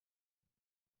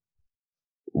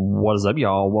What is up,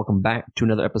 y'all? Welcome back to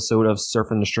another episode of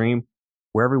Surfing the Stream,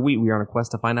 where every week we are on a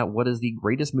quest to find out what is the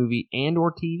greatest movie and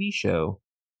or TV show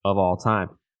of all time.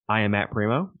 I am Matt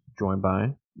Primo, joined by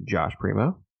Josh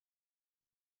Primo.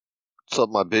 What's up,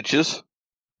 my bitches?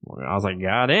 I was like,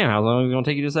 God damn, how long is it going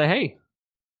to take you to say hey?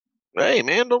 Hey,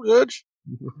 man, don't judge.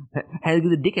 Had to get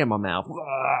the dick out of my mouth.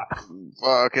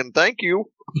 Fucking thank you.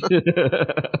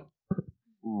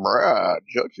 Bruh,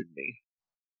 judging me.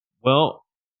 Well,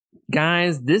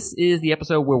 guys, this is the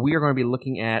episode where we are going to be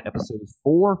looking at episodes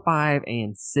 4, 5,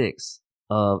 and 6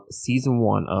 of season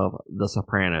 1 of The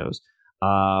Sopranos.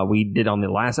 We did on the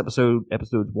last episode,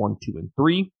 episodes 1, 2, and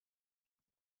 3.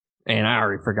 And I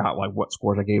already forgot like what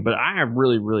scores I gave, but I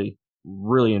really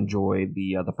enjoyed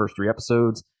the first 3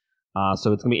 episodes.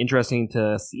 So it's gonna be interesting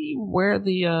to see where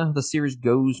the series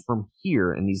goes from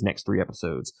here in these next 3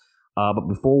 episodes. But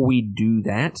before we do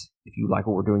that, if you like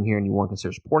what we're doing here and you want to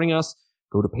consider supporting us,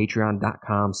 go to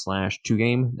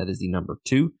patreon.com/2game. That is the number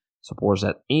 2. Support us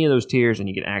at any of those tiers, and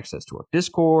you get access to our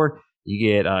Discord. You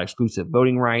get exclusive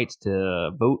voting rights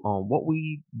to vote on what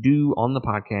we do on the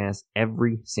podcast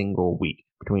every single week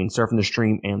between Surfing the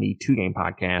Stream and the 2 Game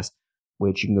podcast,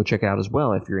 which you can go check out as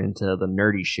well if you're into the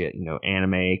nerdy shit,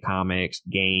 anime, comics,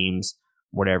 games,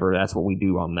 whatever. That's what we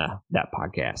do on that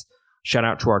podcast. Shout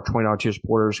out to our $20 tier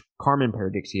supporters, Carmen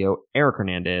Paradixio, Eric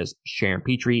Hernandez, Sharon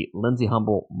Petrie, Lindsay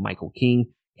Humble, Michael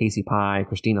King, Casey Pye,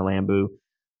 Christina Lambu,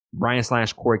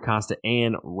 Brian/Corey Costa,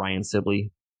 and Ryan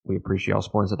Sibley. We appreciate y'all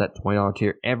supporting us at that $20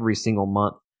 tier every single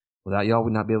month. Without y'all,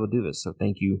 we'd not be able to do this. So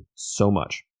thank you so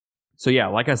much. So yeah,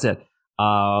 like I said,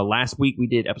 last week we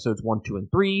did episodes 1, 2, and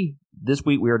 3. This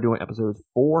week we are doing episodes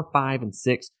 4, 5, and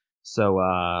 6. So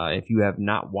if you have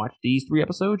not watched these 3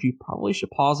 episodes, you probably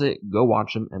should pause it, go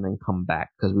watch them, and then come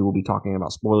back because we will be talking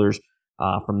about spoilers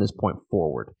from this point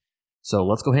forward. So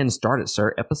let's go ahead and start it,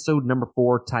 sir. Episode number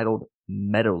 4, titled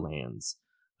Meadowlands.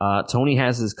 Tony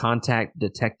has his contact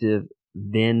detective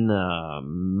Vin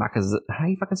Makaz. How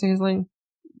you fucking say his name?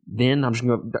 Vin. I'm just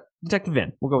gonna go Detective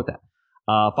Vin. We'll go with that.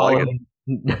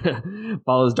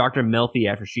 Follows Dr. Melfi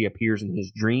after she appears in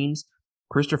his dreams.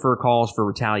 Christopher calls for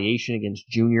retaliation against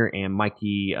Junior and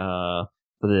Mikey for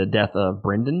the death of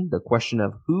Brendan. The question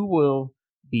of who will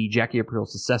be Jackie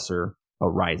April's successor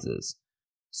arises.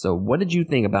 So, what did you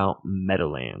think about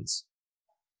Meadowlands?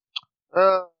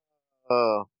 I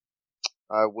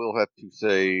will have to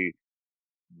say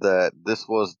that this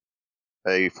was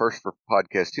a first for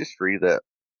podcast history that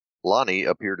Lonnie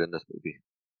appeared in this movie.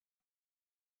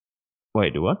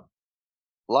 Wait, do what?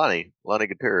 Lonnie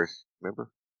Gutierrez, remember?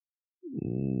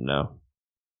 No.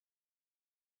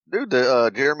 Dude,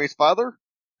 Jeremy's father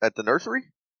at the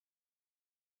nursery?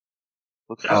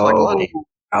 Looks just like Lonnie.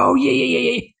 Oh,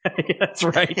 yeah. That's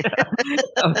right.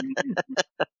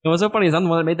 What's so funny is I'm the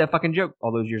one that made that fucking joke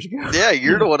all those years ago. Yeah,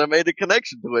 you're the one that made the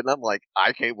connection to it, and I'm like,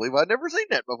 I can't believe I've never seen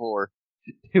that before.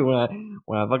 Dude,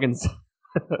 when I fucking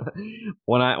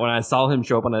when I saw him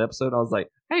show up on that episode, I was like,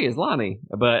 "Hey, it's Lonnie,"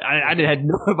 but I had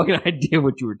no fucking idea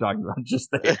what you were talking about just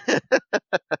there.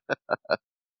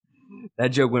 That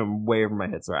joke went way over my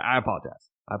head. Sorry, I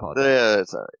apologize. Yeah,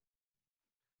 it's all right.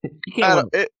 You can't.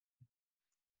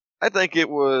 I think it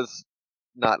was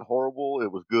not horrible.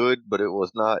 It was good, but it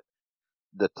was not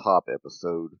the top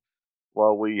episode.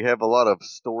 While we have a lot of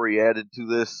story added to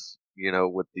this,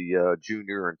 with the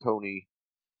Junior and Tony,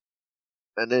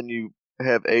 and then you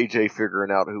have AJ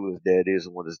figuring out who his dad is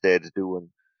and what his dad's doing.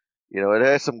 It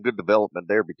has some good development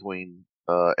there between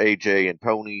AJ and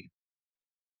Tony,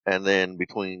 and then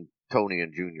between Tony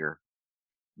and Junior.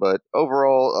 But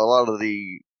overall, a lot of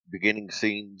the beginning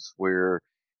scenes where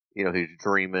he's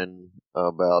dreaming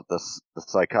about the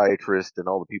psychiatrist and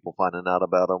all the people finding out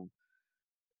about him.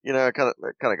 I kind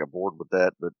of got bored with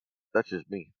that, but that's just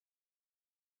me.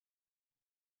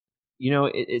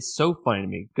 It's so funny to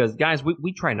me because guys,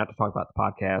 we try not to talk about the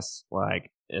podcast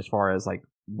like as far as like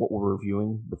what we're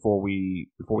reviewing before we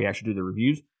actually do the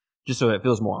reviews, just so it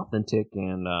feels more authentic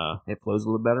and it flows a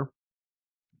little better.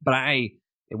 But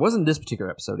it wasn't this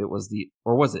particular episode. It was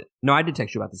or was it? No, I did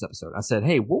text you about this episode. I said,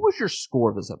 hey, what was your score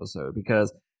of this episode?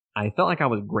 Because I felt like I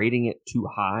was grading it too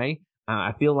high.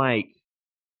 I feel like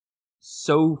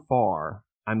so far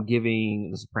I'm giving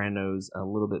The Sopranos a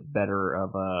little bit better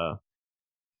of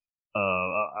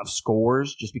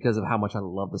scores just because of how much I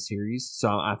love the series. So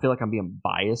I feel like I'm being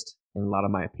biased in a lot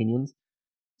of my opinions.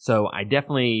 So I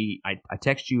definitely I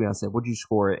text you and I said, what'd you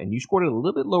score it? And you scored it a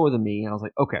little bit lower than me. And I was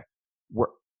like, okay,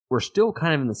 we're still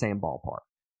kind of in the same ballpark.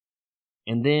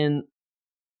 And then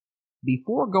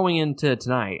before going into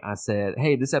tonight, I said,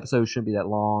 hey, this episode shouldn't be that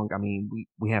long. I mean,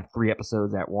 we have 3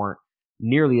 episodes that weren't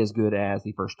nearly as good as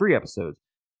the first 3 episodes.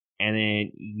 and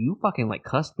then you fucking like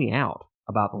cussed me out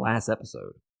about the last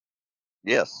episode.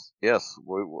 Yes.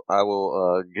 I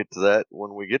will get to that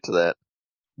when we get to that.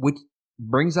 Which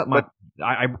brings up my.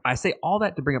 But I say all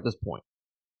that to bring up this point.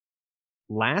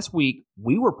 Last week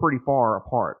we were pretty far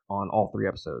apart on all 3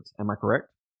 episodes. Am I correct?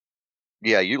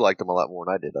 yeah, you liked them a lot more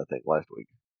than I did, I think, last week.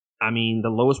 I mean, the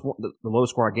lowest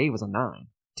score I gave was a 9.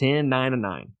 10, 9, and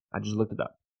 9. I just looked it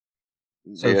up.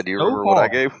 So, yeah, do you remember what I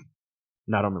gave?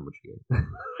 No, I don't remember what you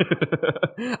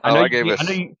gave. I gave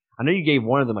I know you gave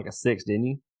one of them like a 6, didn't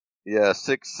you? Yeah,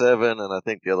 6, 7, and I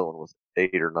think the other one was 8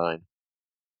 or 9.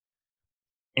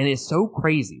 And it's so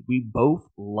crazy. We both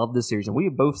love this series, and we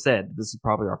have both said this is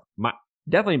probably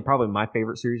probably my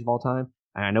favorite series of all time.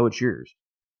 And I know it's yours,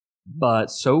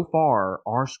 but so far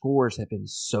our scores have been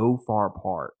so far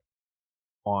apart.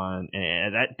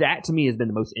 And that to me has been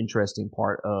the most interesting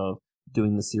part of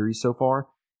doing the series so far.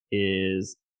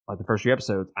 Is like the first 3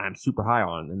 episodes I'm super high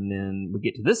on, and then we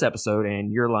get to this episode,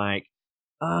 and you're like,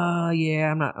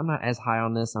 yeah, I'm not as high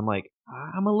on this. I'm like,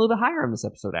 I'm a little bit higher on this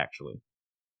episode actually.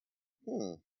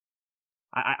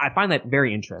 I find that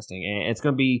very interesting, and it's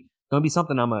gonna be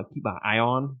something I'm gonna keep my eye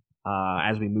on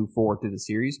as we move forward through the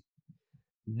series.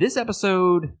 This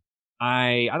episode,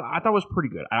 I thought was pretty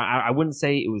good. I wouldn't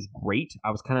say it was great. I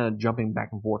was kind of jumping back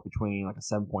and forth between like a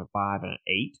 7.5 and an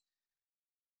 8.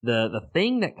 The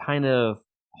thing that kind of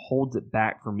holds it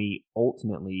back for me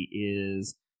ultimately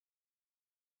is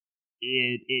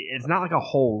it's not like a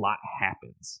whole lot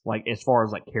happens, like as far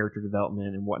as like character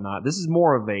development and whatnot.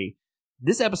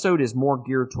 This episode is more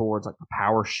geared towards like the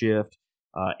power shift,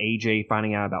 AJ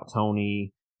finding out about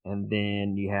Tony, and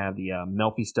then you have the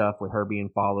Melfi stuff with her being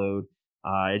followed.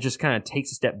 It just kind of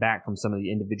takes a step back from some of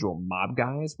the individual mob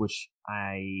guys, which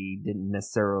I didn't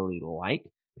necessarily like,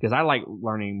 because I like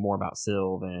learning more about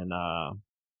Sylv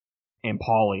and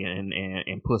Paulie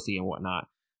and Pussy and whatnot.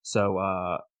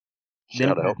 So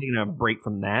then taking a break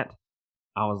from that,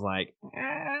 I was like,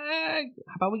 how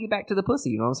about we get back to the pussy?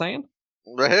 You know what I'm saying?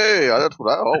 Hey, that's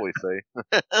what I always say.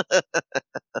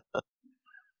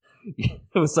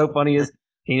 It was so funny as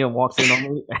Tina walks in on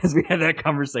me as we had that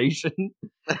conversation,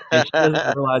 and she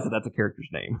doesn't realize that that's a character's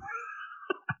name.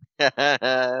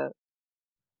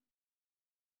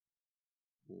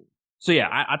 So yeah,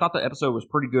 I thought the episode was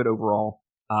pretty good overall.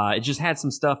 It just had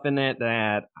some stuff in it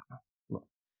that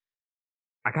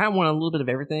I kind of want a little bit of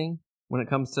everything when it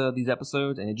comes to these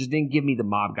episodes, and it just didn't give me the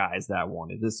mob guys that I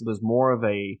wanted. This was more of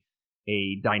a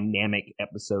dynamic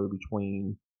episode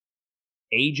between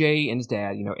AJ and his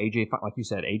dad. You know, AJ, like you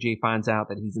said, AJ finds out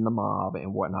that he's in the mob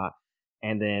and whatnot.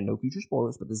 And then, no future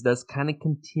spoilers, but this does kind of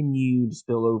continue to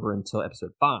spill over until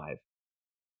episode 5.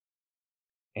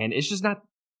 And it's just not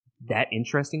that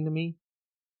interesting to me.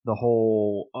 The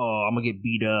whole, I'm gonna get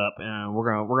beat up and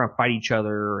we're gonna fight each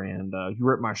other, and you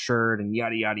ripped my shirt and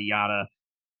yada yada yada.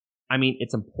 I mean,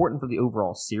 it's important for the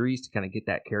overall series to kind of get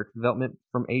that character development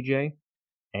from AJ,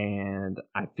 and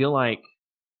I feel like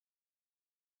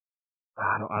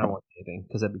I don't want anything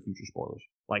because that'd be future spoilers,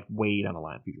 like way down the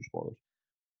line, future spoilers.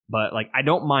 But like, I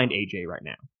don't mind AJ right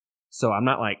now, so I'm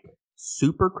not like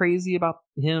super crazy about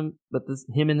him,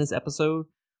 him in this episode.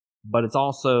 But it's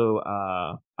also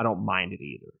I don't mind it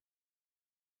either.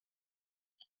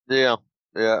 Yeah,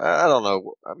 I don't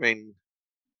know. I mean,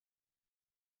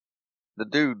 the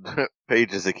dude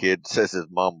Paige as a kid says his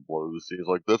mom blows. He's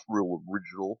like, that's real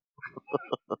original.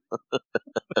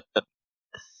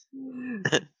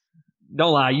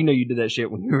 Don't lie, you know you did that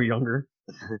shit when you were younger.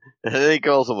 And then he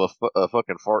calls him a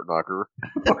fucking fart knocker.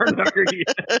 Fart knocker,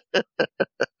 yeah.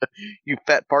 You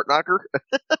fat fart knocker.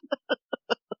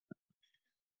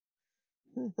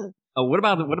 Oh, what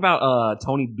about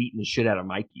Tony beating the shit out of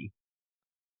Mikey?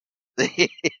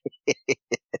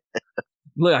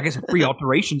 Look, I guess free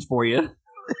alterations for you.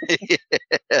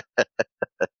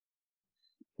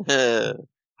 I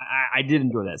did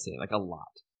enjoy that scene like a lot.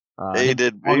 He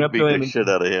did. He beat the shit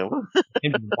out of him.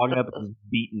 Him walking up and just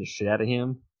beating the shit out of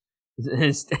him,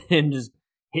 and just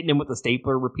hitting him with the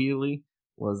stapler repeatedly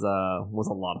was a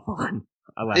lot of fun.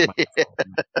 I laughed myself.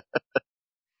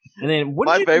 And then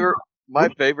my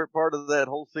favorite part of that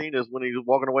whole scene is when he's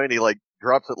walking away and he like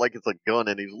drops it like it's a gun,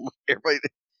 and he's everybody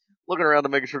looking around to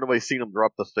make sure nobody's seen him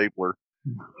drop the stapler.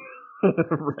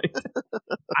 Right.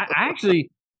 I actually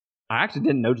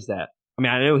didn't notice that. I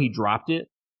mean, I know he dropped it,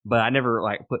 but I never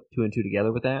like put 2 and 2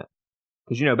 together with that,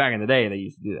 because back in the day they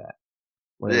used to do that.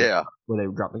 Where they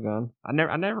would drop the gun. I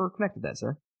never connected that,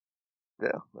 sir.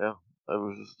 Yeah, it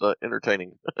was just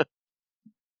entertaining.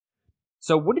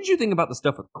 So, what did you think about the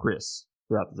stuff with Chris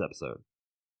throughout this episode?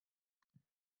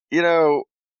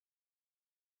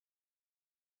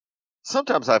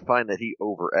 Sometimes I find that he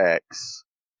overacts,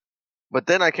 But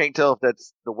then I can't tell if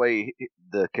that's the way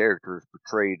the character is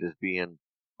portrayed as being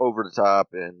over the top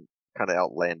and kind of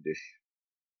outlandish.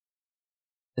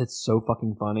 It's so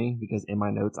fucking funny because in my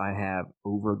notes I have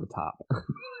over the top.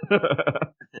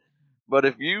 But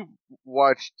if you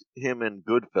watched him in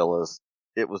Goodfellas,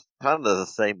 it was kind of the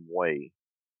same way.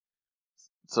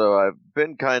 So I've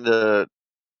been kind of,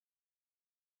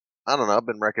 I don't know, I've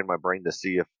been racking my brain to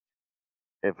see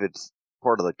if it's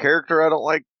part of the character I don't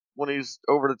like when he's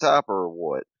over the top or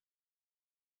what.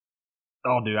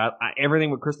 Oh, dude,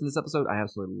 everything with Chris in this episode, I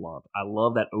absolutely love. I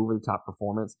love that over the top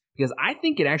performance because I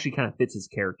think it actually kind of fits his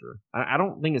character. I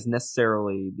don't think it's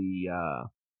necessarily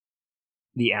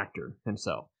the actor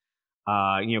himself.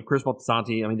 Chris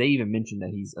Moltisanti. I mean, they even mentioned that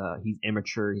he's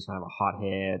immature, he's kind of a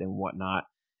hothead and whatnot.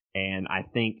 And I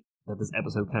think that this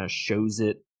episode kind of shows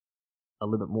it a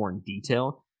little bit more in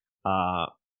detail. I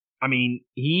mean,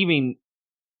 he even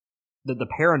the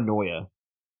paranoia,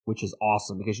 which is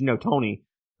awesome because Tony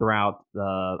throughout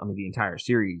the entire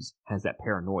series has that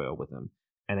paranoia with him,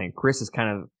 and then Chris is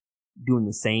kind of doing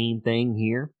the same thing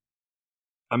here.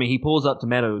 I mean, he pulls up to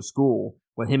Meadows' school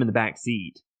with him in the back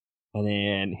seat, and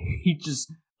then he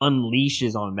just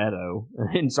unleashes on Meadow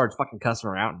and starts fucking cussing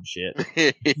her out and shit.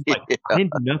 He's like, I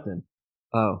didn't do nothing.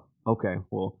 Oh, okay.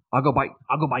 Well, I'll go buy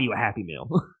you a Happy Meal.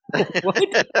 What?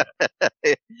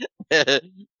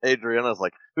 Adriana's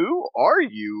like, who are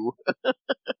you?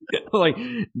 Like,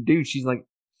 dude, she's like,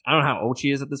 I don't know how old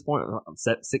she is at this point.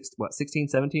 16,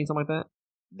 17, something like that.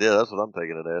 Yeah, that's what I'm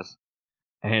taking it as.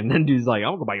 And then dude's like,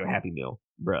 I'm gonna buy you a Happy Meal,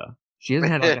 bruh. She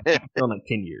hasn't had like a Happy Meal in like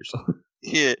 10 years.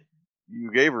 Yeah,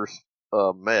 you gave her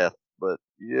meth, but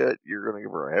yeah, you're gonna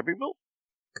give her a Happy Meal.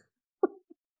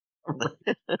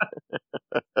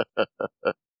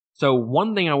 So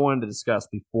one thing I wanted to discuss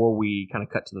before we kind of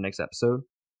cut to the next episode.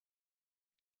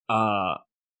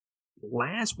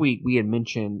 Last week we had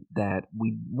mentioned that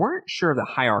we weren't sure of the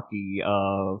hierarchy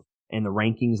of and the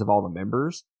rankings of all the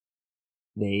members.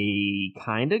 They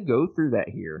kind of go through that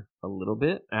here a little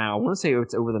bit. I want to say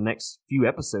it's over the next few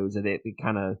episodes that they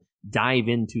kind of dive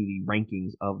into the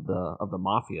rankings of the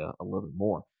mafia a little bit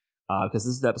more. Because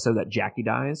this is the episode that Jackie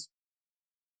dies,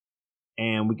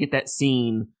 and we get that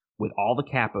scene with all the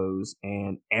capos,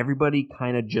 and everybody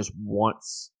kind of just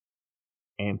wants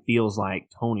and feels like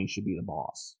Tony should be the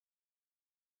boss.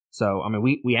 So, I mean,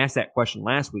 we asked that question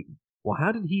last week. Well,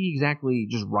 how did he exactly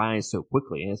just rise so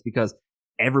quickly? And it's because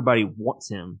everybody wants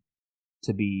him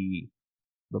to be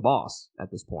the boss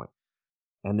at this point.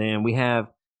 And then we have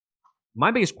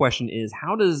my biggest question is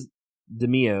how does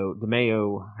DeMeo,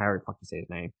 however the fuck you say his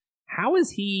name, how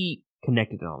is he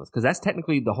connected in all this? Because that's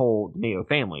technically the whole DeMeo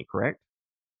family, correct?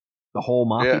 The whole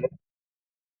mafia. Yeah,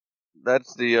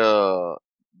 that's the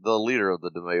leader of the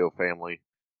DeMeo family.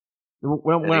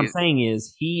 What I'm saying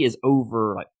is he is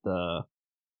over the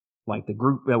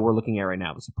group that we're looking at right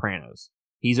now, the Sopranos.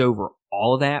 He's over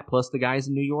all of that plus the guys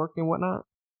in New York and whatnot.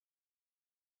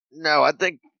 No, I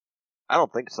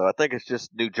don't think so. I think it's just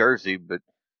New Jersey, but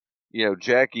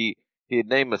Jackie, he'd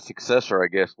name a successor, I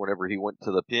guess, whenever he went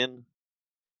to the pen,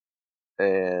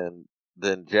 and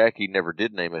then Jackie never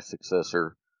did name a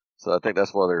successor, so I think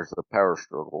that's why there's a power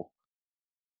struggle.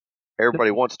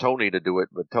 Everybody wants Tony to do it,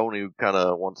 but Tony kind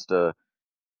of wants to,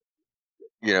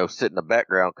 sit in the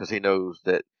background because he knows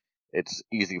that it's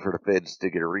easy for the feds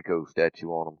to get a RICO statute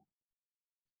on him.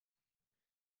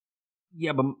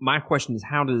 Yeah, but my question is,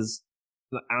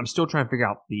 I'm still trying to figure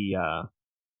out the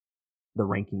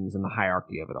rankings and the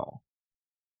hierarchy of it all.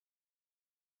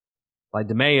 Like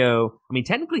DeMeo, I mean,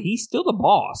 technically he's still the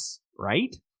boss,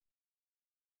 right?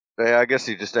 Yeah, I guess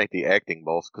he just ain't the acting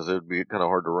boss because it would be kind of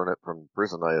hard to run it from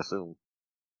prison, I assume.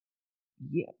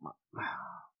 Yeah.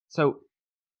 So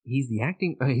he's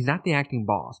he's not the acting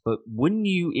boss, but wouldn't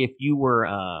you, if you were,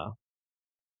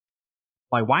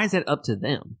 like, why is that up to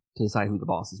them to decide who the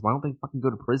boss is? Why don't they fucking go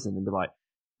to prison and be like,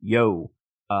 yo,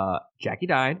 Jackie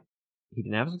died. He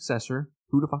didn't have a successor.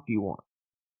 Who the fuck do you want?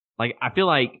 Like, I feel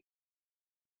like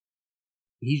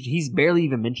he's barely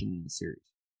even mentioned in the series.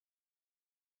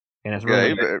 And that's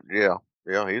really yeah,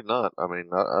 he's not. I mean,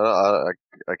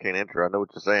 I can't answer. I know what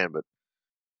you're saying, but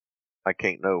I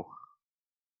can't know.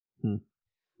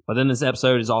 But then this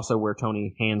episode is also where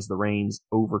Tony hands the reins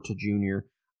over to Junior.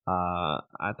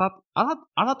 I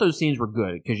thought those scenes were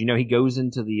good because he goes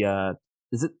into the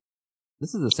this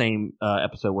is the same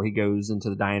episode where he goes into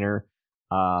the diner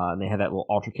and they have that little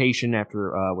altercation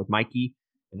after with Mikey,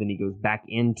 and then he goes back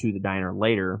into the diner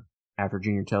later after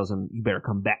Junior tells him you better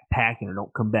come back packing or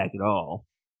don't come back at all.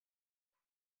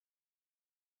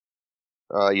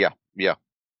 Yeah.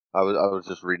 I was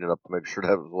just reading it up to make sure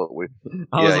that was what we.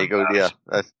 I Yeah, was like, he goes. Yeah,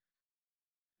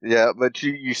 Yeah, but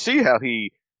you see how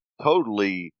he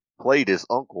totally played his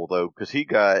uncle though, because he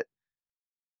got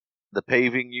the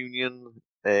paving union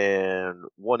and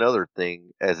one other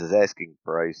thing as his asking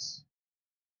price.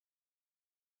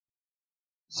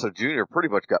 So Junior pretty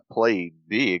much got played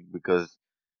big because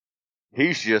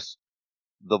he's just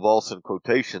the boss in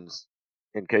quotations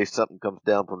in case something comes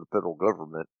down from the federal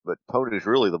government. But Tony's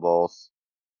really the boss,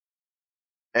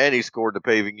 and he scored the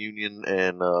paving union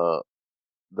and the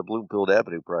Bloomfield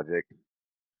Avenue project.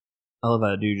 I love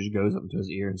how a dude just goes up to his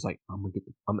ear and is like, "I'm gonna get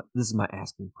this is my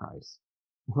asking price."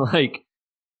 Like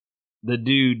the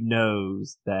dude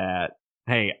knows that,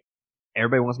 hey,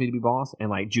 everybody wants me to be boss, and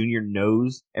like Junior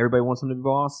knows everybody wants him to be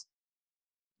boss,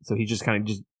 so he just kind of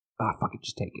just fuck it,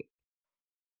 just take it.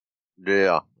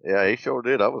 Yeah, yeah, he sure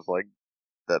did. I was like,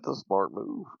 that's a smart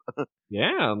move.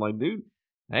 Yeah, I'm like, dude,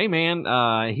 hey man,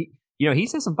 he he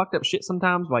says some fucked up shit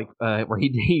sometimes, like where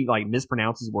he like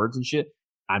mispronounces words and shit.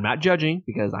 I'm not judging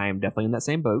because I am definitely in that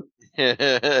same boat.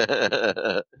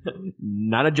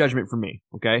 Not a judgment from me,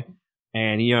 okay?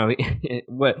 And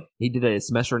what he did a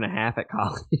semester and a half at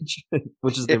college,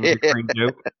 which is the recurring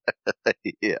joke.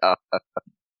 Yeah,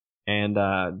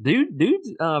 And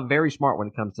dude's very smart when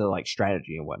it comes to like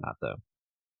strategy and whatnot, though.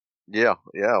 yeah,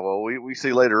 yeah. Well, we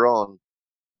see later on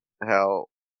how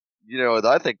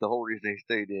I think the whole reason he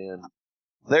stayed in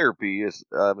therapy is,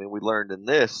 I mean, we learned in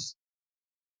this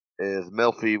is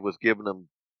Melfi was giving him,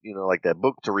 like that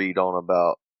book to read on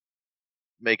about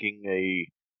making a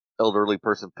elderly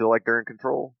person feel like they're in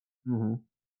control. Mm-hmm.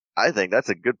 I think that's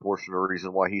a good portion of the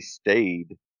reason why he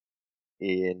stayed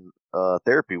in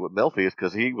therapy with Melfi is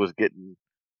because he was getting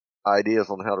ideas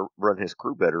on how to run his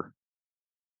crew better.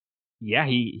 Yeah,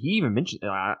 he even mentioned.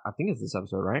 I think it's this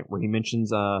episode, right, where he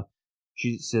mentions.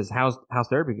 She says, "How's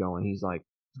therapy going?" He's like,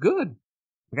 "It's good.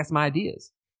 I got some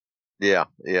ideas." Yeah,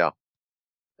 yeah,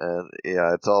 and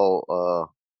yeah, it's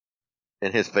all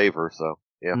in his favor. So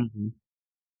yeah, Mm-hmm.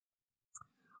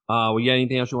 Well, yeah.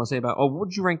 Anything else you want to say about? Oh,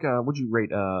 what'd you rank? What'd you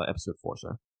rate episode 4,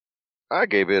 sir? I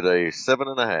gave it a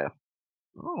 7.5.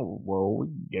 Oh, well, we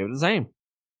gave it the same.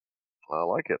 I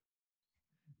like it.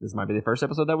 This might be the first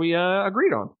episode that we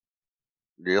agreed on.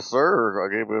 Yes, sir. I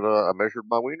gave it. I measured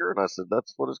my wiener and I said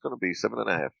that's what it's going to be,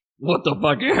 7.5. What the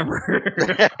fuck ever?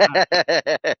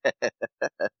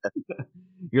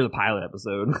 You're the pilot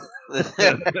episode.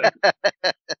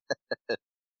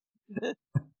 uh,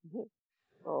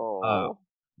 Oh,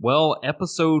 well,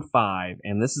 episode 5,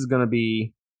 and this is going to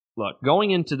be. Look,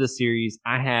 going into the series,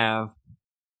 I have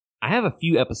a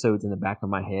few episodes in the back of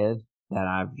my head that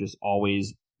I've just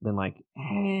always been like,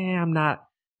 I'm not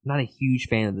a huge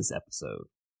fan of this episode.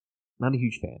 Not a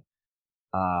huge fan.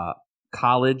 Uh,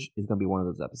 College is going to be one of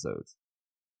those episodes.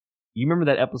 You remember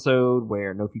that episode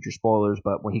where no future spoilers,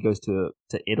 but when he goes to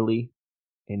Italy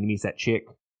and he meets that chick?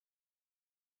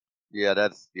 yeah.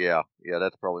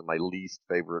 That's probably my least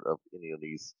favorite of any of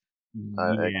these.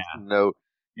 I Yeah. know.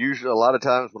 Usually, a lot of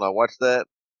times when I watch the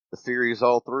series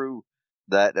all through,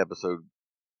 that episode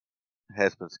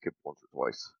has been skipped once or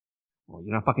twice. Well,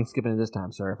 you're not fucking skipping it this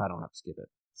time, sir. If I don't have to skip it,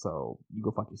 so you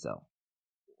go fuck yourself.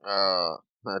 I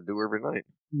do every night.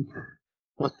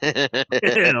 Oh,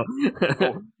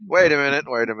 Ew. wait a minute.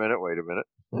 Wait a minute. Wait a minute.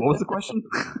 What was the question?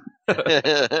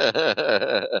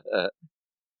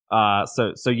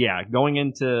 So yeah, going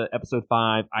into episode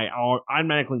 5, I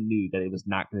automatically knew that it was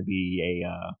not going to be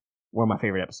a one of my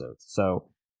favorite episodes. So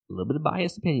a little bit of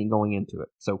biased opinion going into it.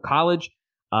 So college,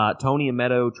 Tony and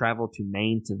Meadow travel to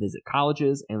Maine to visit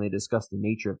colleges, and they discuss the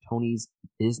nature of Tony's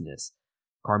business.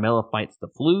 Carmela fights the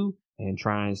flu and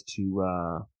tries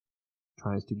to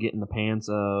get in the pants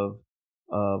of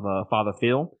Father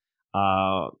Phil.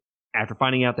 After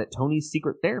finding out that Tony's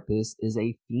secret therapist is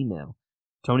a female,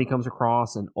 Tony comes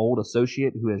across an old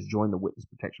associate who has joined the witness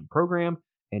protection program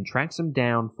and tracks him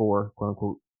down for quote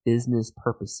unquote business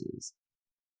purposes.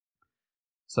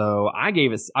 So I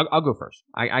gave it. I'll go first.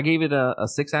 I gave it a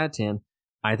 6 out of 10.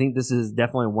 I think this is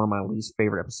definitely one of my least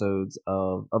favorite episodes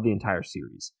of the entire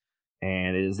series,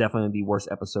 and it is definitely the worst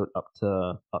episode up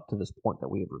to this point that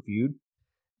we have reviewed.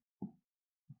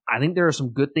 I think there are some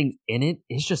good things in it.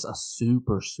 It's just a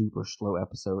super, super slow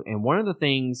episode. And one of the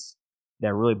things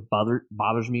that really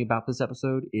bothers me about this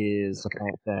episode is the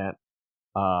fact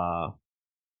that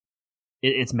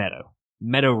it's Meadow.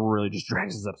 Meadow really just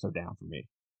drags this episode down for me.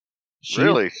 She is,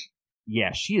 Really?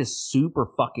 yeah, she is super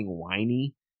fucking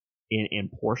whiny in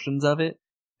portions of it.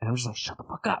 And I'm just like, shut the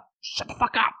fuck up. Shut the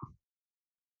fuck up.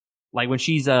 Like when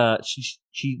she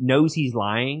knows he's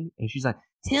lying and she's like,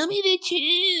 tell me the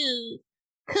truth.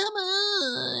 Come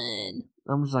on.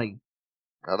 I'm just like,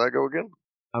 How'd that go again?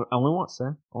 only once,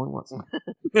 sir. Only once.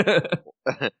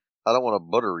 I don't want to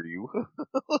butter you.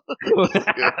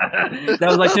 That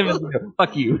was like 10 minutes ago.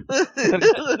 Fuck you.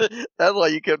 That's why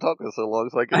you kept talking so long,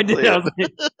 so I I could did. say I it. was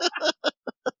like,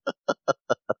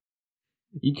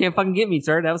 you can't fucking get me,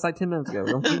 sir. That was like 10 minutes ago.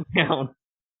 Don't keep me down.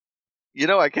 You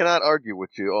know, I cannot argue with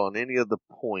you on any of the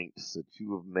points that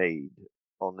you have made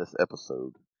on this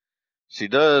episode. She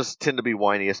does tend to be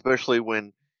whiny, especially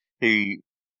when he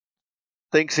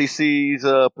thinks he sees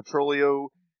Petrolio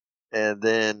and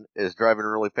then is driving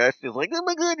really fast. He's like, "Oh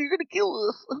my god, you're gonna kill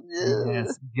us!"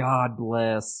 Yes. God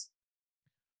bless.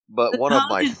 But The one of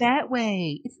college my is that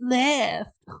way. It's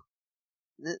left.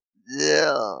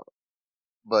 yeah,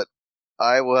 but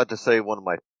I will have to say one of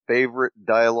my favorite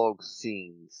dialogue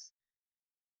scenes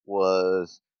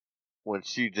was when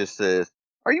she just says,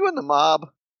 "Are you in the mob?"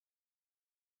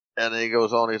 And then he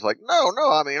goes on. He's like, "No.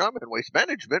 I mean, I'm in waste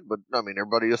management, but I mean,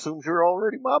 everybody assumes you're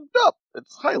already mobbed up.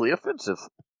 It's highly offensive."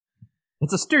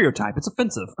 It's a stereotype. It's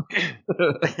offensive.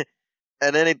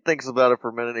 And then he thinks about it for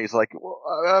a minute. And he's like, "Well,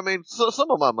 I mean, so some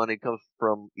of my money comes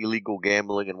from illegal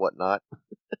gambling and whatnot."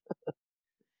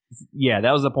 Yeah,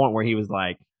 that was the point where he was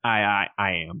like, I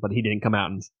am. But he didn't come out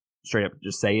and straight up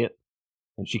just say it.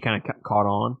 And she kind of caught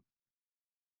on.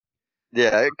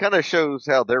 Yeah, it kind of shows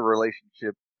how their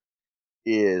relationship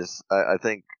is. I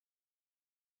think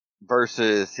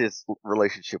versus his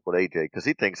relationship with AJ, because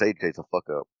he thinks AJ's a fuck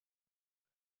up.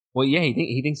 Well, yeah,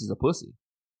 he thinks he's a pussy.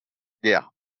 Yeah,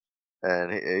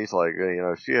 and he's like,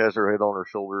 she has her head on her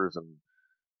shoulders, and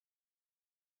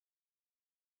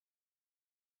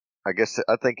I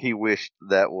think he wished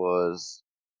that was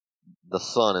the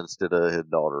son instead of his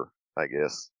daughter. I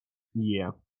guess.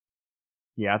 Yeah.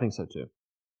 Yeah, I think so too.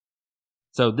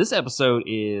 So this episode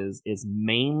is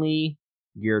mainly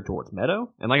geared towards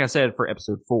Meadow. And like I said for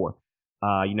episode 4,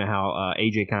 you know how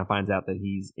AJ kind of finds out that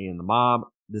he's in the mob.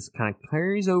 This kind of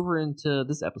carries over into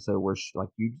this episode where, like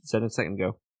you said a second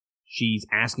ago, she's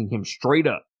asking him straight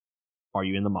up, are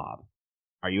you in the mob?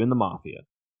 Are you in the mafia?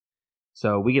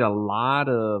 So we get a lot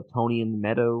of Tony and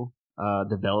Meadow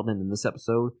development in this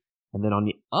episode. And then on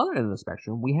the other end of the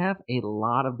spectrum, we have a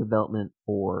lot of development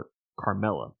for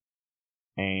Carmela.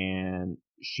 And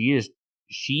she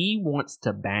wants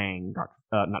to bang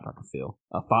not Dr. Phil,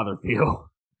 Father Phil.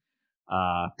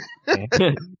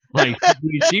 Like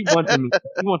she wants him,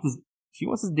 she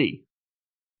wants his D.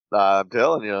 I'm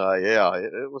telling you, yeah,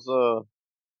 it was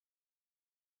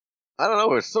I don't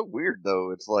know, it's so weird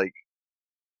though. It's like,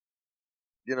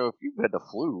 if you've had the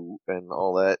flu and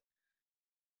all that,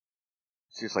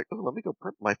 she's like, "Oh, let me go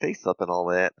print my face up and all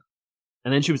that."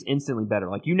 And then she was instantly better.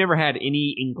 Like you never had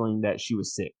any inkling that she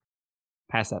was sick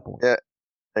past that point. Yeah,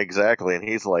 exactly. And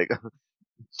he's like,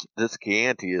 "This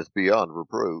Chianti is beyond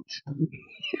reproach."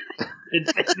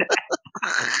 It's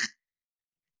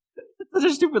such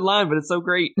a stupid line, but it's so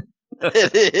great.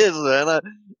 It is, man.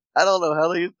 I don't know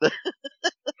how they.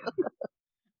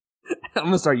 I'm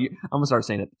gonna start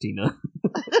saying it to Tina.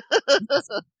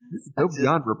 Go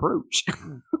beyond reproach.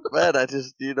 Man, I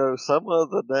just some of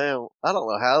the damn. I don't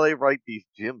know how they write these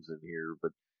gems in here,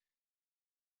 but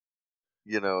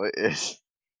it's.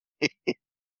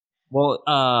 Well,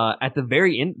 at the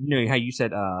very end, you know how you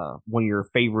said one of your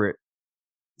favorite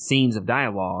scenes of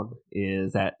dialogue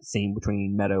is that scene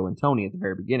between Meadow and Tony at the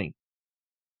very beginning.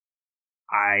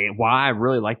 Why I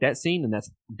really like that scene, and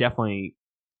that's definitely,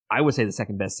 I would say, the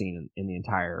second best scene in the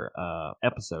entire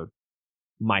episode.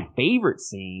 My favorite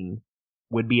scene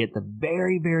would be at the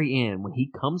very, very end when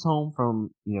he comes home from,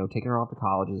 taking her off to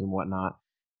colleges and whatnot,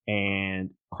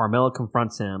 and Carmela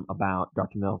confronts him about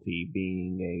Dr. Melfi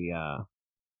being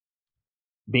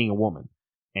a woman.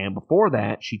 And before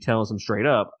that, she tells him straight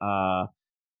up,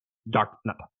 Doctor,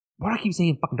 not, why do I keep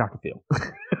saying fucking Dr. Phil?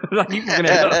 I keep fucking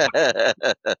it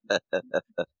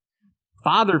up.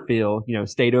 Father Phil,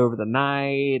 stayed over the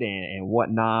night and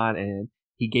whatnot, and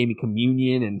he gave me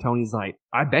communion. And Tony's like,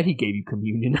 I bet he gave you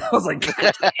communion. I was like,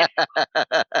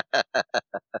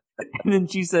 and then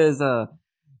she says,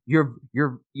 you're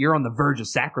on the verge of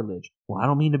sacrilege. Well, I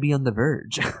don't mean to be on the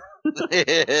verge.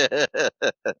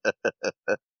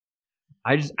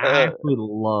 I absolutely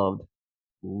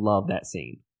loved that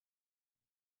scene.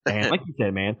 And like you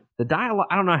said, man, the dialogue,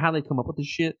 I don't know how they come up with this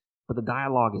shit, but the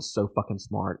dialogue is so fucking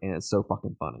smart and it's so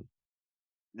fucking funny.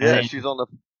 Yeah, and she's on the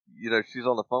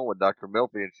phone with Dr.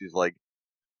 Melfi and she's like,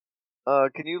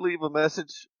 can you leave a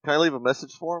message? Can I leave a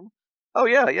message for him? Oh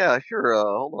yeah, sure.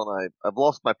 Hold on, I've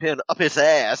lost my pen up his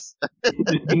ass.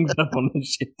 Hangs up on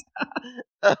this shit.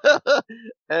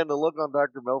 And the look on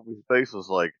Dr. Melfi's face was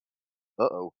like,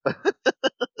 uh-oh.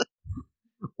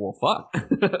 Well, fuck.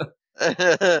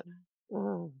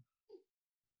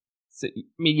 So, I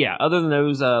mean, yeah. Other than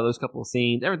those couple of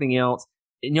scenes, everything else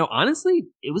honestly,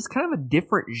 it was kind of a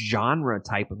different genre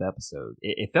type of episode.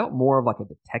 It felt more of like a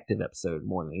detective episode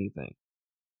more than anything.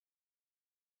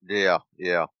 Yeah,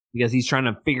 yeah. Because he's trying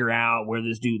to figure out where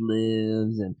this dude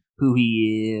lives and who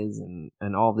he is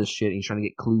and all this shit. He's trying to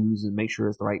get clues and make sure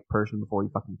it's the right person before he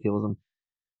fucking kills him.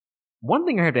 One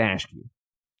thing I have to ask you,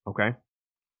 okay?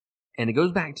 And it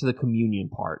goes back to the communion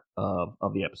part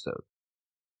of the episode.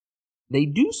 They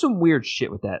do some weird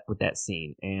shit with that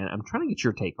scene, and I'm trying to get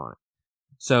your take on it.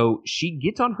 So she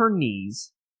gets on her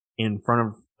knees in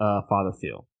front of Father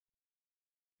Phil.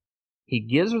 He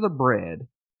gives her the bread,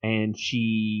 and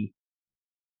she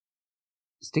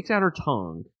sticks out her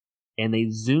tongue, and they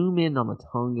zoom in on the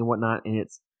tongue and whatnot, and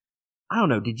it's, I don't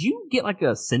know, did you get like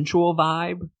a sensual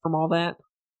vibe from all that?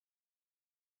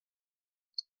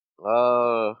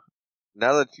 Now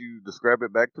that you describe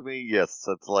it back to me, yes,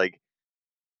 that's like,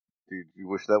 dude, you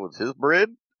wish that was his bread?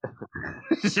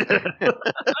 She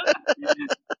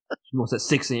wants that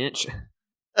 6-inch.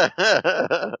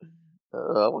 I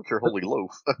want your holy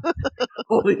loaf.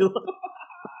 Holy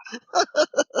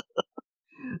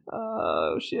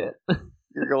oh, shit.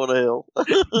 You're going to hell.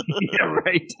 Yeah,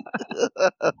 right.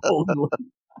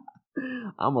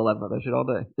 I'm gonna laugh about that shit all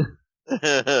day.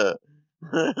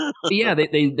 But yeah,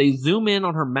 they zoom in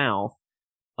on her mouth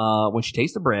when she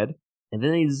tastes the bread, and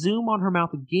then they zoom on her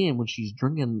mouth again when she's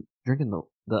drinking the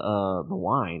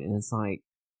wine, and it's like,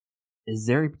 is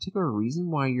there a particular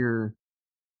reason while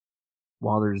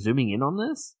they're zooming in on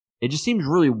this? It just seems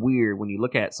really weird when you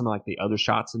look at some of like the other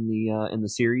shots in the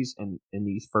series and in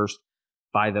these first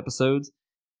 5 episodes.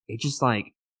 It just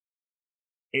like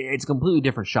it's a completely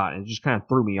different shot, and it just kind of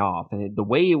threw me off. And the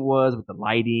way it was with the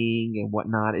lighting and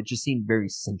whatnot, it just seemed very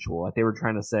sensual. Like they were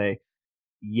trying to say,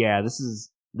 "Yeah, this is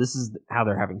how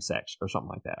they're having sex" or something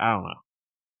like that. I don't know.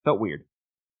 Felt weird.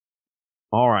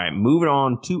 All right, moving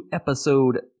on to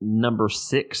episode number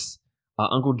 6.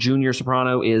 Uncle Junior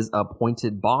Soprano is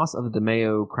appointed boss of the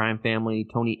DeMeo crime family.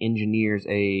 Tony engineers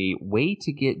a way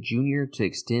to get Junior to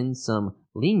extend some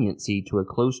leniency to a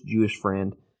close Jewish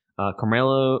friend.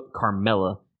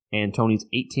 Carmela, and Tony's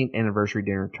 18th anniversary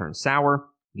dinner turns sour.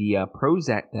 The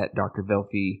Prozac that Dr.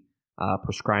 Velfi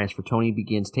prescribes for Tony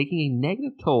begins taking a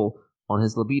negative toll on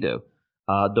his libido,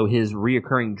 though his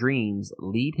reoccurring dreams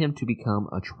lead him to become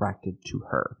attracted to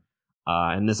her.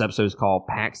 And this episode is called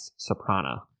Pax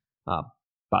Soprana,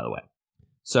 by the way.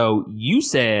 So you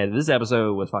said this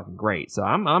episode was fucking great. So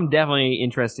I'm definitely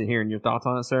interested in hearing your thoughts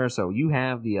on it, sir. So you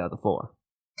have the floor.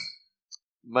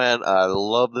 Man, I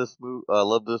love this movie. I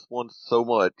love this one so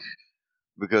much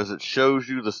because it shows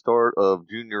you the start of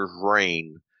Junior's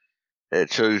reign.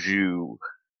 It shows you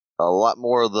a lot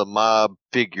more of the mob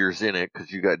figures in it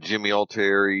because you got Jimmy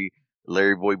Altieri,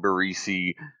 Larry Boy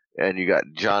Barisi, and you got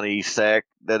Johnny Sack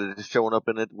that is showing up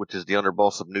in it, which is the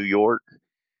underboss of New York,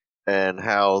 and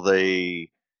how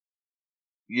they,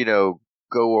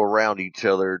 go around each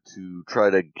other to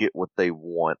try to get what they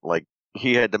want. Like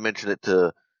he had to mention it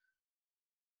to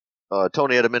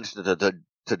Tony had to mention it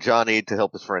to Johnny to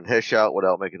help his friend Hesh out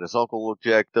without making his uncle look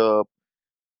jacked up.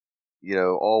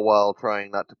 All while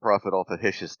trying not to profit off of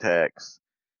Hesh's tax.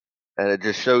 And it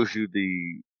just shows you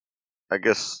the, I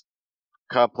guess,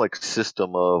 complex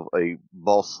system of a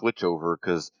boss switchover.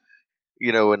 Because,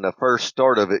 in the first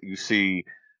start of it, you see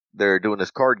they're doing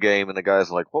this card game, and the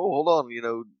guy's like, "Whoa, hold on,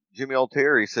 Jimmy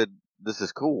Altieri said this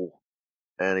is cool,"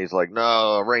 and he's like,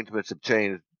 "No, arrangements have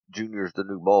changed. Junior's the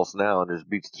new boss now," and just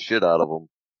beats the shit out of him.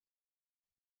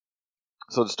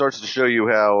 So it starts to show you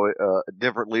how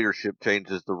different leadership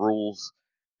changes the rules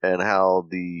and how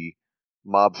the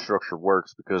mob structure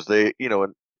works, because they,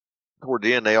 and toward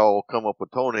the end, they all come up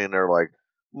with Tony and they're like,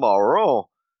 "Maron,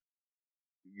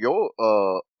 your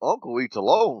uncle eats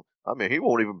alone. I mean, he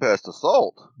won't even pass the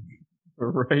salt."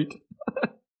 Right.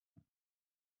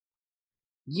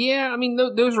 Yeah, I mean,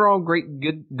 those are all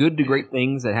good to great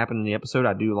things that happen in the episode.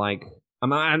 I do like.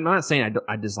 I'm not saying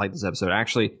I dislike this episode.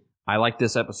 Actually, I like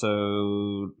this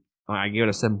episode. I give it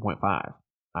a 7.5.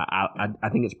 I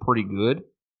think it's pretty good.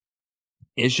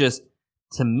 It's just,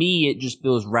 to me, it just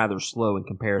feels rather slow in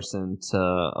comparison to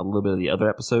a little bit of the other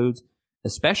episodes,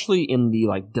 especially in the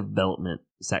like development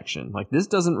section. Like this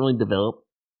doesn't really develop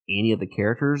any of the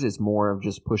characters. It's more of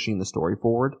just pushing the story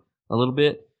forward a little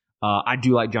bit. I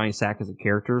do like Johnny Sack as a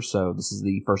character, so this is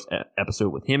the first episode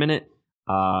with him in it.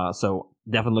 So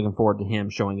definitely looking forward to him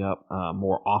showing up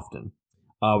more often.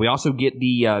 We also get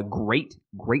the great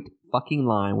fucking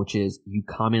line, which is "You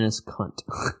communist cunt."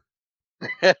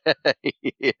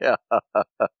 Yeah.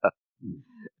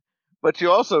 But you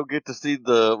also get to see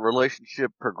the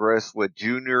relationship progress with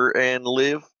Junior and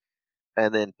Liv,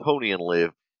 and then Tony and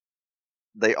Liv.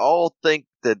 They all think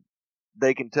that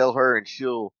they can tell her and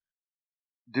she'll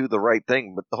do the right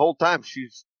thing. But the whole time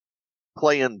she's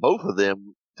playing both of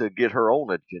them to get her own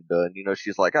agenda. And,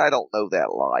 she's like, I don't know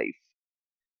that life.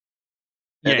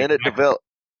 Yeah, And then exactly.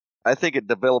 I think it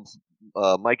develops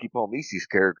Mikey Palmisi's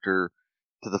character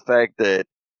to the fact that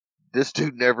this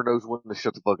dude never knows when to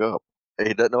shut the fuck up.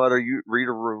 He doesn't know how to read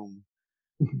a room.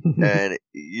 And,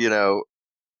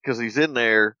 because he's in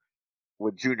there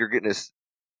with Junior getting his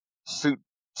suit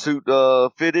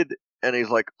fitted, and he's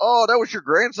like, "Oh, that was your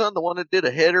grandson, the one that did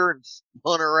a header and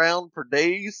spun around for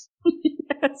days."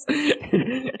 Yes.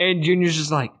 And Junior's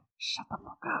just like, shut the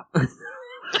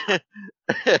fuck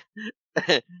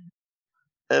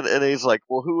and he's like,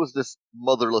 "Well, who was this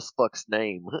motherless fuck's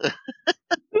name?"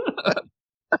 up.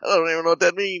 I don't even know what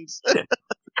that means.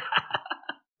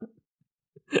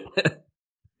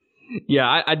 Yeah,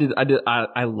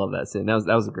 I love that scene. That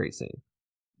was a great scene.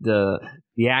 The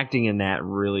acting in that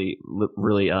really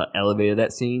elevated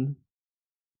that scene.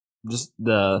 Just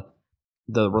the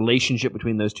relationship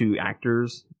between those two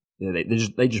actors, they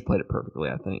just played it perfectly,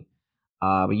 I think.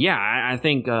 But yeah, I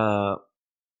think the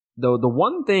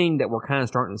one thing that we're kind of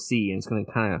starting to see, and it's going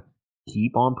to kind of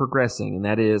keep on progressing, and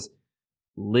that is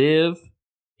Liv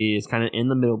is kind of in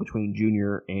the middle between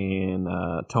Junior and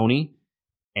Tony,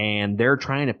 and they're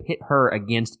trying to pit her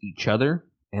against each other.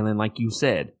 And then, like you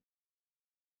said,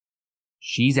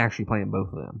 she's actually playing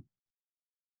both of them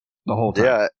the whole time.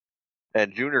 Yeah,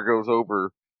 and Junior goes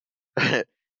over and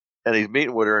he's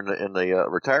meeting with her in the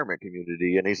retirement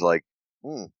community, and he's like,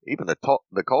 even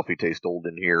the coffee tastes old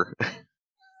in here."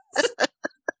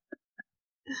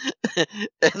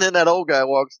 And then that old guy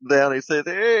walks down. He says,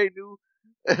 "Hey, new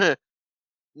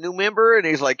new member," and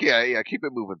he's like, "Yeah, keep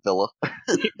it moving, fella."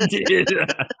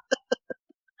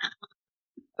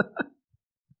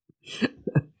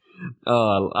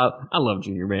 I love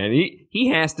Junior, man. He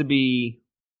has to be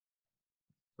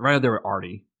right up there with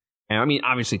Artie. And I mean,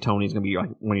 obviously Tony's gonna be like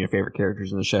one of your favorite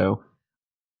characters in the show.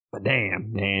 But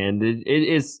damn, man,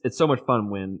 it's so much fun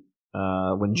when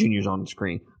Junior's on the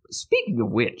screen. Speaking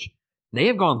of which, they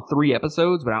have gone 3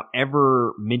 episodes without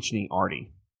ever mentioning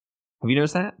Artie. Have you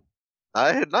noticed that?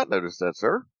 I had not noticed that,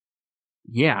 sir.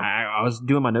 Yeah, I was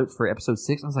doing my notes for episode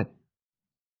 6. I was like,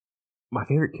 my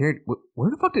favorite character. Where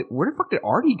the fuck did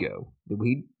Artie go? Did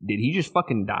he just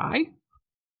fucking die?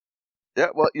 Yeah,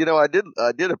 well, I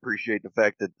did appreciate the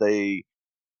fact that they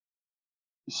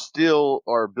still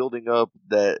are building up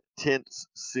that tense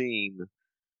scene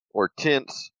or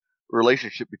tense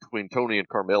relationship between Tony and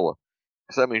Carmela.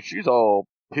 Because I mean, she's all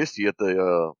pissy at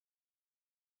the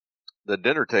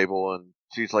dinner table, and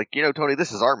she's like, Tony,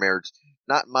 this is our marriage,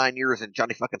 not mine, yours, and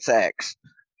Johnny fucking Sacks.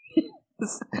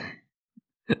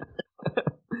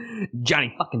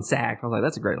 Johnny fucking Sack. I was like,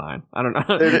 that's a great line. I don't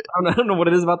know. Dude, I don't know what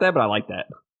it is about that, but I like that.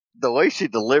 the way she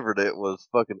delivered it was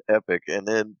fucking epic. And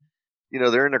then,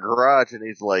 they're in the garage, and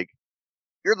he's like,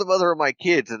 "You're the mother of my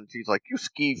kids," and she's like, "You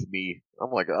skeeved me."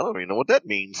 I'm like, I don't even know what that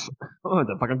means, I'm gonna have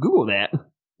to fucking Google that.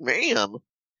 man.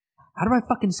 How do I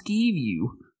fucking skeeve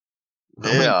you? I'm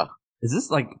like, Yeah. is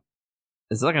this like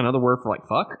another word for like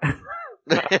fuck?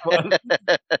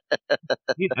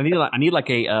 I need like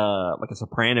a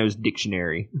Sopranos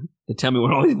dictionary to tell me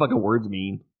what all these fucking words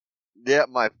mean. Yeah,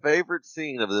 my favorite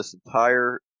scene of this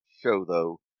entire show,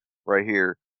 though, right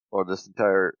here, or this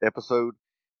entire episode,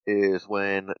 is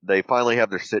when they finally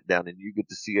have their sit down and you get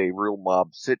to see a real mob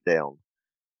sit down.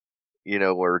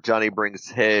 Where Johnny brings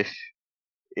Hesh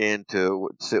in to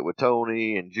sit with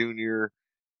Tony and Junior,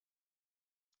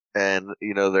 and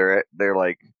they're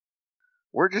like,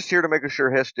 "We're just here to make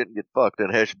sure Hesh didn't get fucked."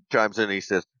 And Hesh chimes in and he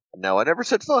says, "No, I never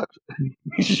said fucked."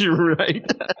 You're right.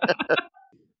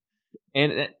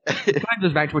 And it kind of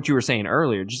goes back to what you were saying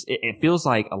earlier. Just it feels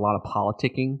like a lot of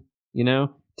politicking,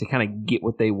 to kind of get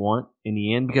what they want in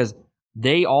the end, because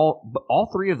all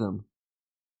 3 of them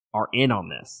are in on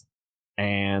this,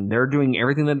 and they're doing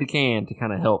everything that they can to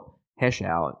kind of help Hesh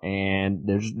out, and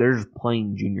they're just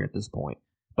playing Junior at this point.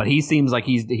 But he seems like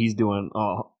he's doing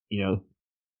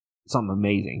something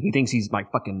amazing. He thinks he's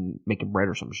like fucking making bread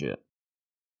or some shit.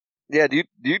 Yeah, do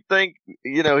you think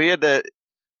he had that?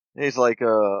 He's like,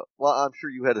 well, I'm sure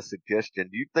you had a suggestion.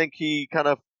 Do you think he kind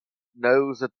of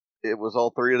knows that it was all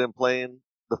 3 of them playing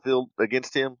the field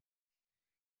against him?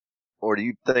 Or do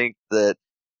you think that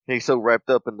he's so wrapped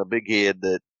up in the big head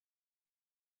that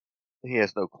he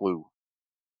has no clue?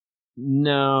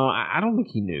 No, I don't think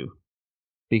he knew,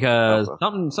 because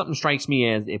Okay. something strikes me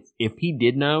as if he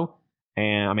did know,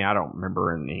 and I mean I don't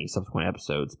remember in any subsequent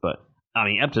episodes, but I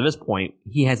mean up to this point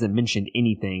he hasn't mentioned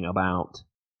anything about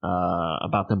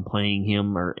them playing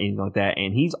him or anything like that,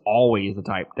 and he's always the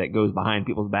type that goes behind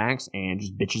people's backs and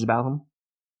just bitches about them.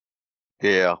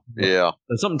 Yeah, yeah.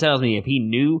 So something tells me if he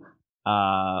knew,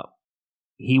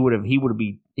 he'd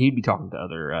be talking to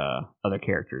other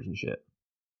characters and shit.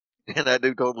 And that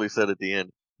dude totally said at the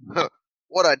end,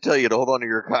 "What I tell you to hold on to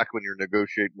your cock when you're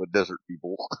negotiating with desert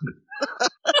people."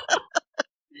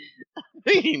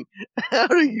 I mean, how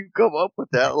do you come up with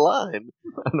that line?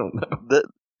 I don't know.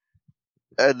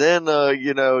 And then,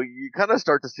 you kind of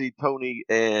start to see Tony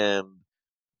and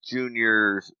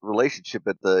Junior's relationship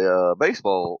at the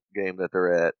baseball game that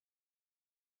they're at.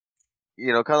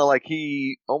 Kind of like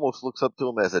he almost looks up to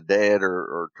him as a dad,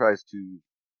 or tries to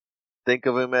think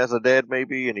of him as a dad,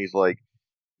 maybe. And he's like,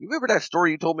 "You remember that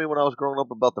story you told me when I was growing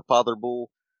up about the father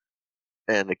bull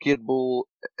and the kid bull,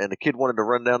 and the kid wanted to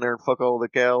run down there and fuck all the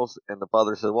cows, and the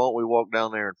father said, 'Why don't we walk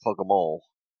down there and fuck them all?'"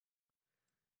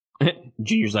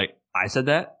 Junior's like, I said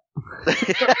that?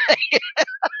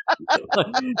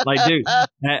 Like, dude,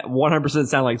 that 100%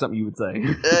 sound like something you would say.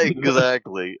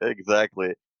 Exactly.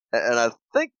 And I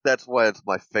think that's why it's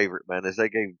my favorite, man, is they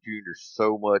gave Junior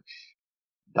so much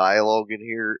dialogue in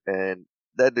here, and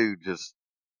that dude just,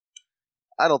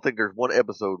 I don't think there's one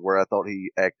episode where I thought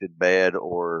he acted bad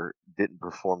or didn't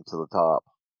perform to the top.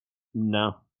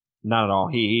 No, not at all.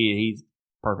 He's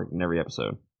perfect in every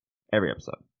episode. Every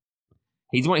episode.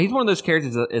 He's one of those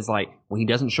characters that is like, when he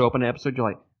doesn't show up in an episode, you're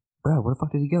like, bro, where the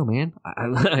fuck did he go, man? I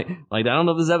don't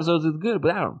know if this episode is good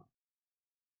without him.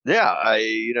 Yeah,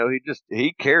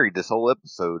 he carried this whole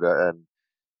episode, and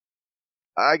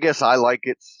I guess I like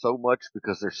it so much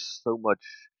because there's so much,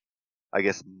 I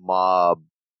guess, mob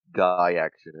guy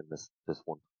action in this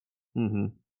one. Mm-hmm.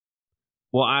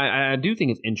 Well, I do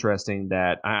think it's interesting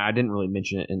that I didn't really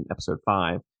mention it in episode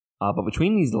 5, but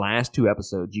between these last 2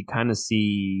 episodes, you kind of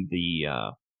see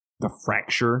the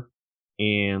fracture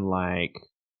in like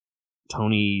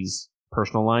Tony's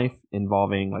personal life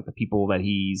involving like the people that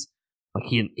he's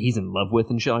in love with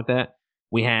and shit like that.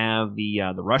 We have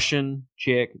the Russian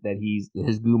chick that he's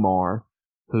his Gumar,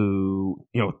 who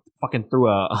fucking threw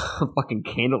a fucking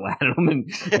candle at him, and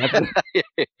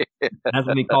that's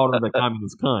when he called her the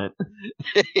communist cunt.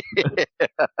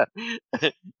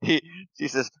 She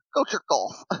says, "Go jerk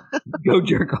off." Go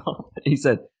jerk off. He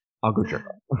said, "I'll go jerk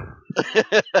off."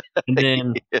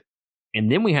 And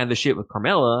then we had the shit with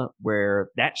Carmela, where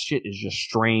that shit is just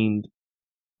strained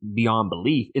beyond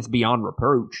belief. It's beyond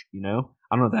reproach.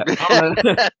 I don't know if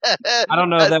that. I don't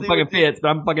know if that fucking fits, but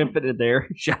I'm fucking fitting it there.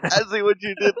 I see what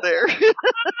you did there.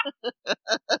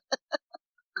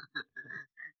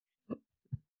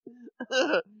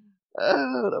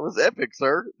 That was epic,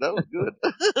 sir. That was good.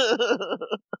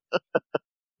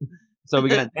 So we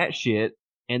got that shit,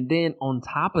 and then on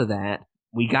top of that,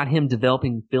 we got him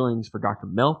developing feelings for Dr.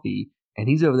 Melfi, and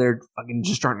he's over there fucking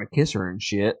just starting to kiss her and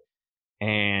shit.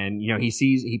 And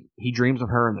he dreams of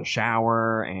her in the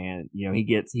shower, and he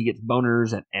gets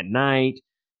boners at night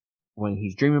when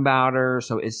he's dreaming about her.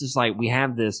 So it's just like we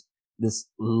have this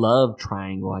love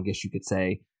triangle, I guess you could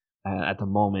say, at the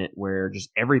moment, where just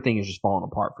everything is just falling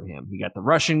apart for him. We got the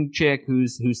Russian chick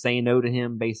who's saying no to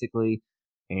him basically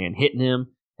and hitting him,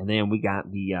 and then we got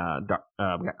we got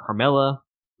Carmela,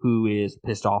 who is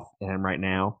pissed off at him right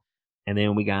now, and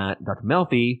then we got Dr.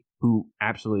 Melfi, who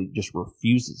absolutely just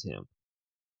refuses him.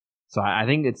 So I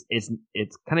think it's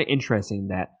kind of interesting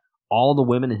that all the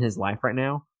women in his life right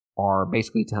now are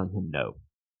basically telling him no,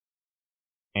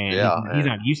 and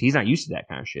he's not used to that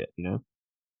kind of shit,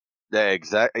 Yeah,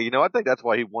 exactly. I think that's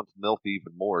why he wants Melfi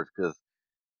even more, is because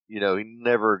he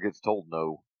never gets told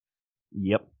no.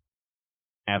 Yep,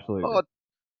 absolutely. Oh,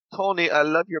 Tony, I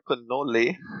love your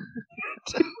cannoli.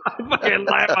 I fucking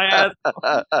laughed my ass.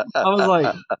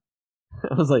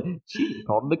 I was like, she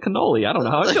called him the cannoli. I don't know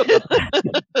how I feel about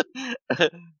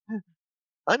that.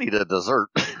 I need a dessert.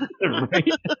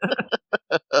 Right?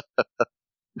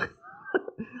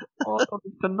 Oh,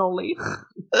 cannoli.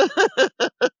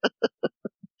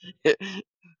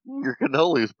 Your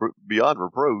cannoli is beyond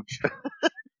reproach.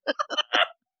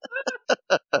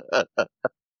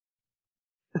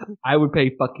 I would pay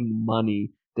fucking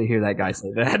money to hear that guy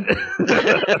say that.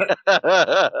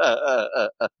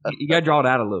 You gotta draw it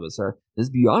out a little bit, sir. This is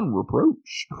beyond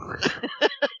reproach.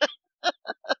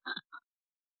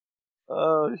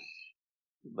 Oh,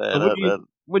 man.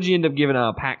 What'd you end up giving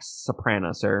Pax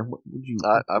Soprano, sir?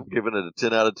 I'm giving it a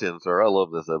 10 out of 10, sir. I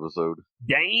love this episode.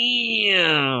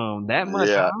 Damn, that much?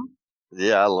 Yeah, huh?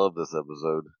 Yeah, I love this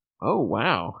episode. Oh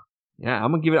wow, yeah.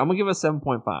 I'm gonna give it a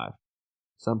 7.5.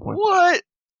 7.5. What?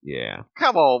 Yeah.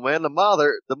 Come on, man. The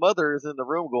mother is in the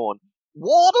room going,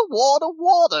 water, water,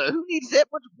 water. Who needs that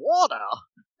much water?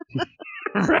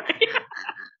 Right.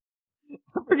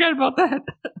 I forgot about that.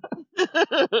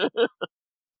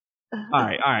 All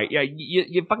right. Yeah,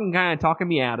 you fucking kind of talking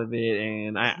me out of it,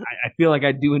 and I feel like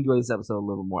I do enjoy this episode a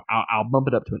little more. I'll bump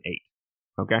it up to an 8.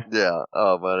 Okay. Yeah.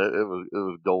 Oh man, it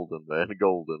was golden, man,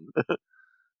 golden.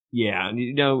 Yeah,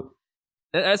 and,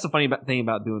 that's the funny thing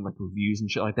about doing like reviews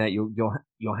and shit like that.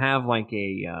 You'll have like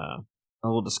a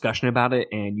little discussion about it,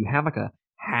 and you have like a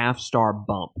half-star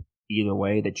bump either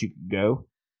way that you could go,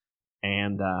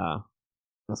 and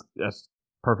that's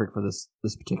perfect for this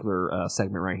particular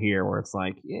segment right here, where it's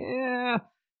like, yeah,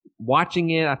 watching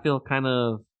it, I feel kind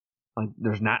of like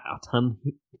there's not a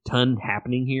ton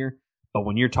happening here, but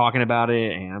when you're talking about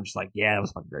it, and I'm just like, yeah, that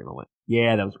was a fucking great moment.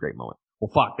 Yeah, that was a great moment.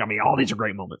 Well, fuck, I mean, all these are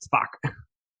great moments. Fuck.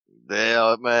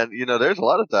 Yeah, man. There's a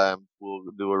lot of times we'll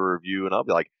do a review, and I'll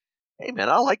be like, "Hey, man,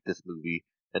 I like this movie,"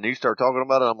 and you start talking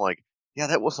about it, I'm like, "Yeah,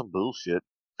 that was some bullshit.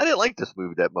 I didn't like this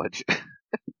movie that much."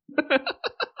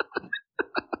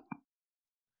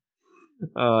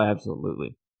 Oh,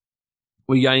 absolutely.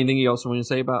 Well, you got anything else you want to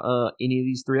say about any of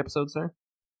these 3 episodes, sir?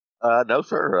 No,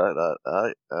 sir.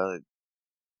 I I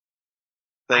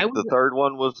think would the third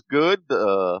one was good.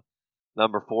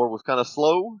 Number 4 was kind of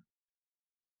slow,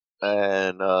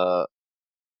 and well,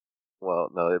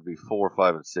 no, it'd be 4,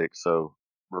 5, and 6. So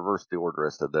reverse the order. I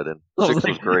said that in. I was 6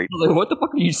 like, was great. what the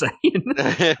fuck are you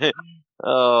saying?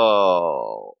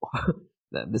 Oh,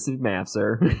 This is math,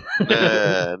 sir.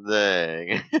 man,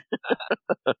 dang.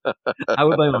 I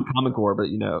would blame it on Common Core, but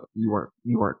you weren't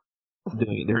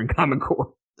doing it during Common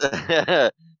Core.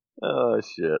 Oh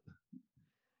shit.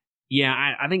 Yeah,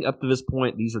 I think up to this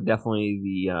point, these are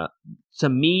definitely to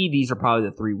me, these are probably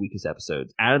the 3 weakest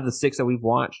episodes. Out of the 6 that we've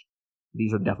watched,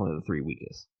 these are definitely the 3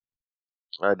 weakest.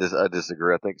 I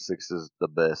disagree. I think 6 is the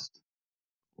best.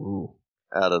 Ooh.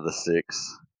 Out of the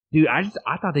 6. Dude, I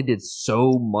thought they did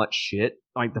so much shit.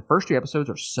 Like, the first 3 episodes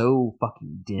are so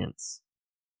fucking dense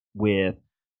with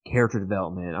character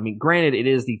development. I mean, granted, it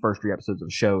is the first 3 episodes of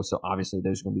the show, so obviously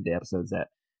those are going to be the episodes that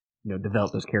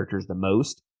develop those characters the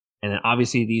most. And then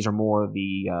obviously these are more of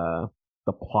the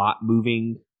plot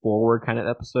moving forward kind of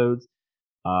episodes.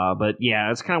 But yeah,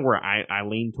 that's kind of where I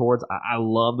lean towards. I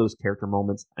love those character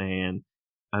moments, and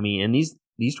I mean, in these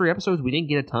 3 episodes, we didn't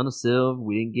get a ton of Sylv.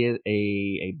 We didn't get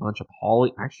a bunch of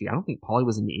Paulie. Actually, I don't think Paulie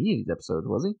was in any of these episodes,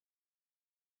 was he?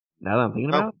 Now that I'm thinking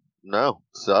about it. No.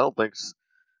 So I don't think.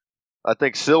 I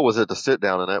think Syl was at the sit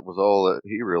down, and that was all that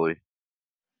he really.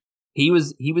 He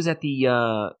was at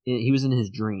the he was in his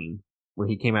dream where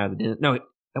he came out of the den. No,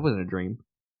 that wasn't a dream.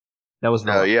 That was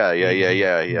No,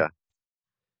 yeah.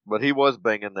 But he was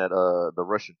banging that the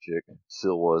Russian chick.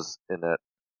 Syl was in that.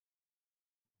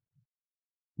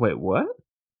 Wait, what?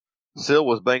 Syl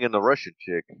was banging the Russian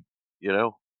chick,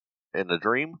 in the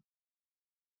dream.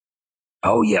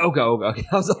 Oh yeah, okay.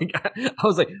 I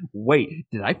was like, wait,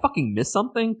 did I fucking miss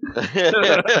something?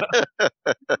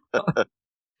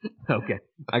 Okay,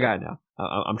 I got it now.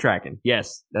 I'm tracking.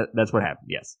 Yes, that's what happened.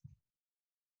 Yes.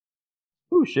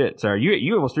 Oh shit! Sorry,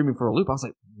 you almost threw me for a loop. I was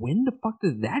like, when the fuck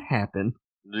did that happen?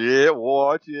 Yeah,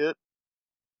 watch it.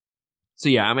 So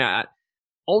yeah, I mean,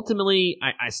 ultimately,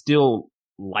 I still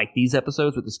like these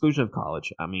episodes with the exclusion of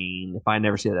college. I mean, if I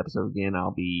never see that episode again,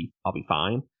 I'll be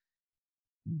fine.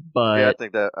 But yeah, I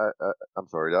think that I'm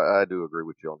sorry. I do agree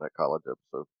with you on that college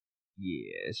episode.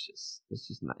 Yeah,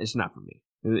 it's not for me.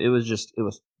 It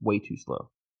was way too slow,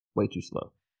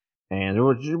 and there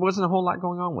wasn't a whole lot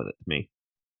going on with it to me.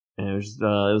 And it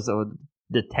was a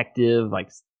detective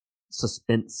like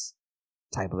suspense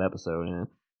type of episode, and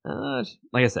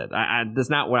like I said, that's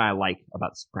not what I like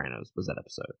about Sopranos was that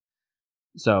episode.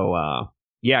 So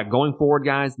yeah, going forward,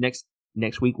 guys, next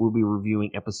week we'll be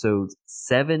reviewing episodes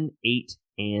 7, 8,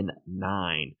 and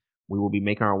 9. We will be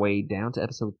making our way down to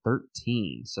episode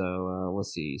 13. So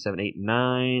let's see, 7, 8,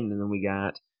 9, and then we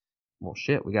got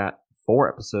 4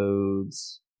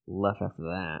 episodes left after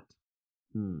that.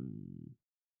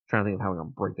 Trying to think of how we're gonna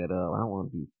break that up. I don't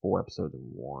want to do 4 episodes in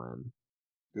one.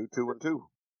 Do 2 and 2.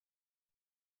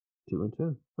 2 and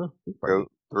 2. Huh, Go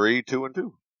 3, 2 and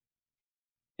 2.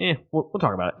 Yeah, we'll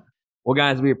talk about it. Well,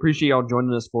 guys, we appreciate y'all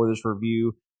joining us for this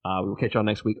review. We will catch y'all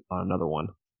next week on another one.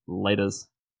 Laters.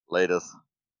 Laters.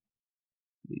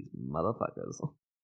 These motherfuckers.